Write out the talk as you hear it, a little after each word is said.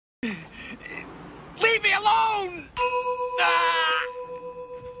Leave me alone!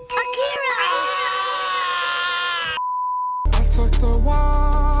 Akira! I took the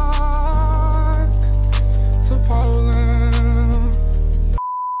walk to Poland.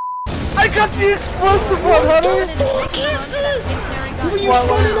 I got the explosive one, honey! What the fuck is this? Where you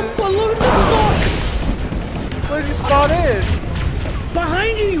spawned in a balloon? Fuck! Where did you spawn in?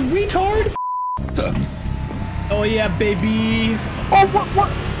 Behind you, you retard! Oh yeah, baby! Oh, what?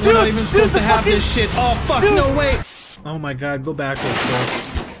 We're Dude, not even supposed to have fucking... this shit. Oh fuck, Dude. no wait! Oh my god, go backwards, bro.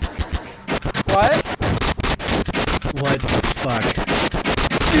 What? What the fuck?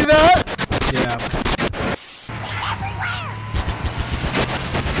 See that? Yeah.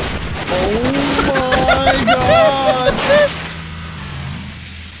 Oh my god!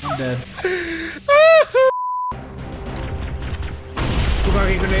 I'm dead.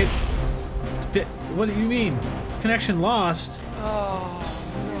 Quirky grenade. What do you mean? Connection lost? Oh,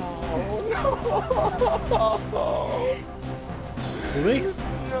 Whoopee?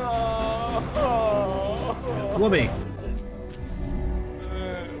 no. Whoopee.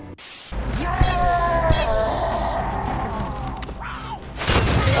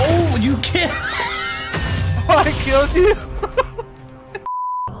 Oh, you can't! I killed you?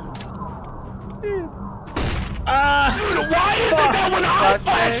 Why is it that when I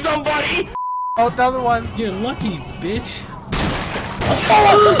flash somebody? Oh, another one. You're lucky, bitch.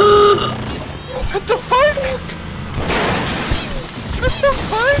 What the fuck? What the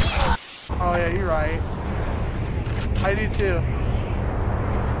fuck? Oh yeah, you're right. I do too.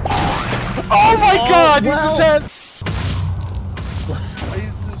 Oh my god, you just had... Are you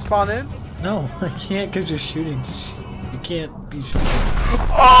spawn in? No, I can't because you're shooting. You can't be shooting.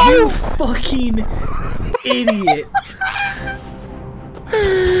 Oh! You fucking idiot!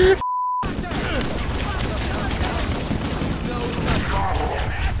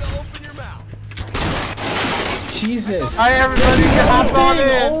 Jesus! Hi everybody, get hop on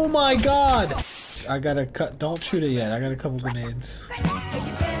in! Oh my god! I gotta cut. Don't shoot it yet. I got a couple grenades.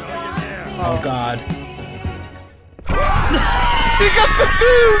 Oh god. You got the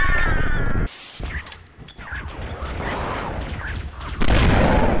food!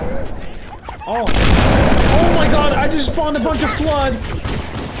 Oh! Oh my god! I just spawned a bunch of flood.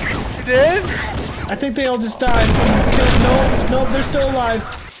 You did? I think they all just died from killing. No, they're still alive.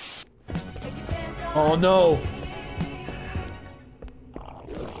 Oh no!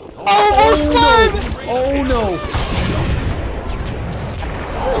 Oh no! Oh no!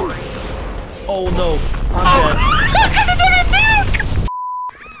 Oh no! I'm dead.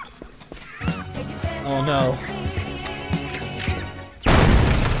 Oh no!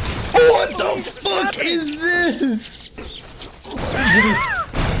 What the fuck is this?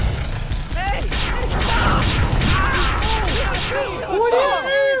 What is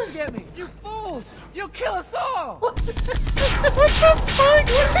this? Get me, you fools! You'll kill us all! What the fuck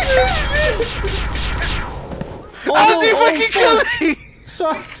is this? Oh, How no, did you fucking kill me?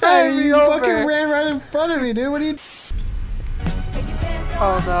 Sorry, Hand me you over. fucking ran right in front of me, dude. What are you?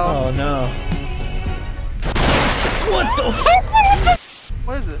 Oh no. Oh no! What the fuck?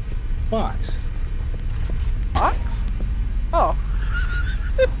 What is it? Box. Box? Oh.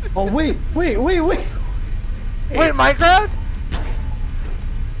 Oh wait! Wait, Minecraft?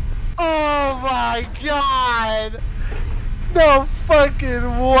 Oh my god! No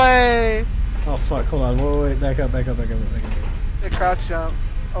fucking way! Oh fuck! Hold on! Wait! Back up! The crouch jump.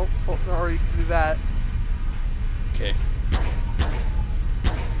 Oh, or you can do that. Okay.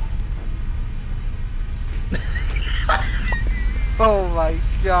 Oh my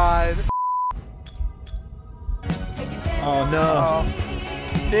god. Oh no!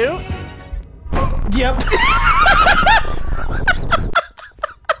 New? Yep.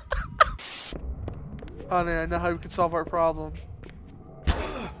 Honey, I know how we can solve our problem.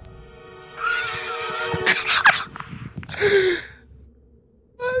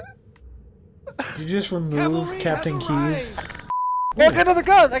 Did you just remove Captain Keys? Oh, I got another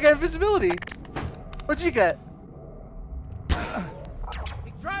gun! I got invisibility! What'd you get?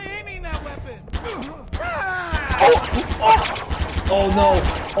 Try aiming that weapon! Oh no!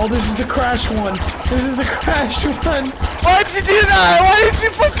 Oh, this is the crash one! This is the crash one! Why'd you do that? Why did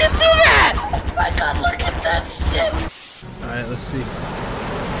you fucking do that? Oh my god, look at that shit! Alright, let's see.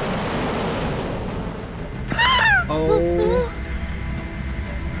 Oh.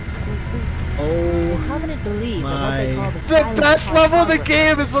 Oh. Covenant believe that what My. they call the The best level in the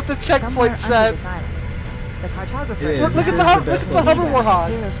game is what the checkpoint said. The cartographer. It is. Look This at is the, the look best at the level. hover warthog.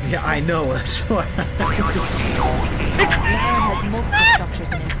 Yeah, I know. That's why. The island has multiple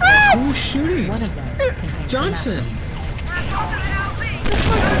structures and installations. Who's shooting? One of them contains Johnson.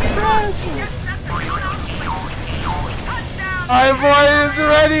 the Alright, boys,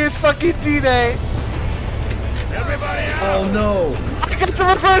 ready? It's fucking D-Day. Oh no! I got the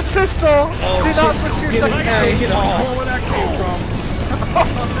reverse pistol. Oh, Do not push your secondary. take it off. Where that came from?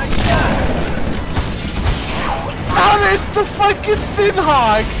 Oh, it's the fucking thin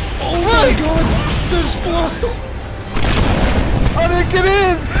hog. Oh my god! There's fly! Oh, they get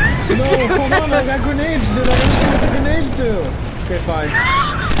in. No, hold on, I got grenades, dude. I wanna see what the grenades do. Okay, fine.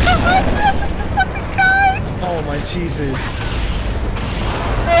 Oh my Jesus.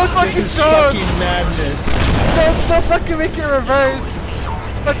 This is fucking madness. Don't fucking make it reverse.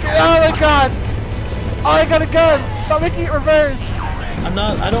 Fucking, oh my god. Oh, I got a gun. Stop making it reverse.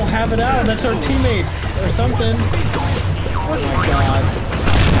 I don't have it out. That's our teammates or something. Oh my god.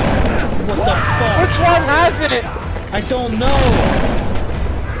 What the fuck? Which one has it? I don't know.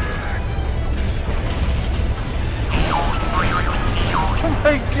 Oh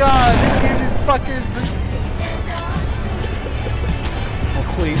my god, these fuckers. Oh,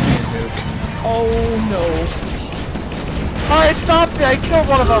 please be a nuke. Oh no. Alright, stopped it. I killed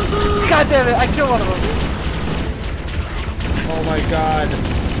one of them. God damn it, I killed one of them. Oh my god.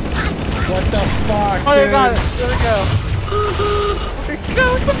 What the fuck, Oh, dude? you got it. There we go. There we go.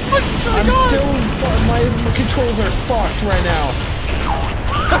 What the fuck is going I'm on? still... My controls are fucked right now.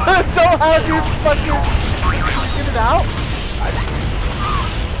 Don't have you fucking get it out.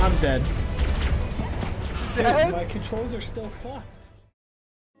 I'm dead. Dead? Dude, my controls are still fucked.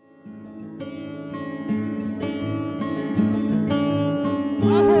 I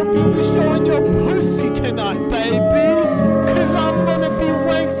hope you'll be showing your pussy tonight, baby. Cause I'm gonna be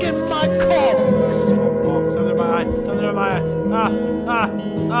wanking my cock. Oh, something in my eye. Something in my eye.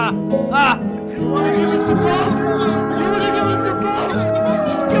 You wanna give us the ball? You wanna give us the ball?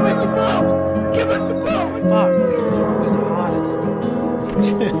 Give us the ball! Give us the ball! Fuck, dude. You're always the hottest.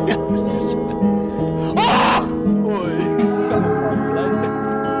 Oh, he's shut my plate.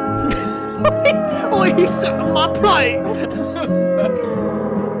 Oh, he's shut my plate.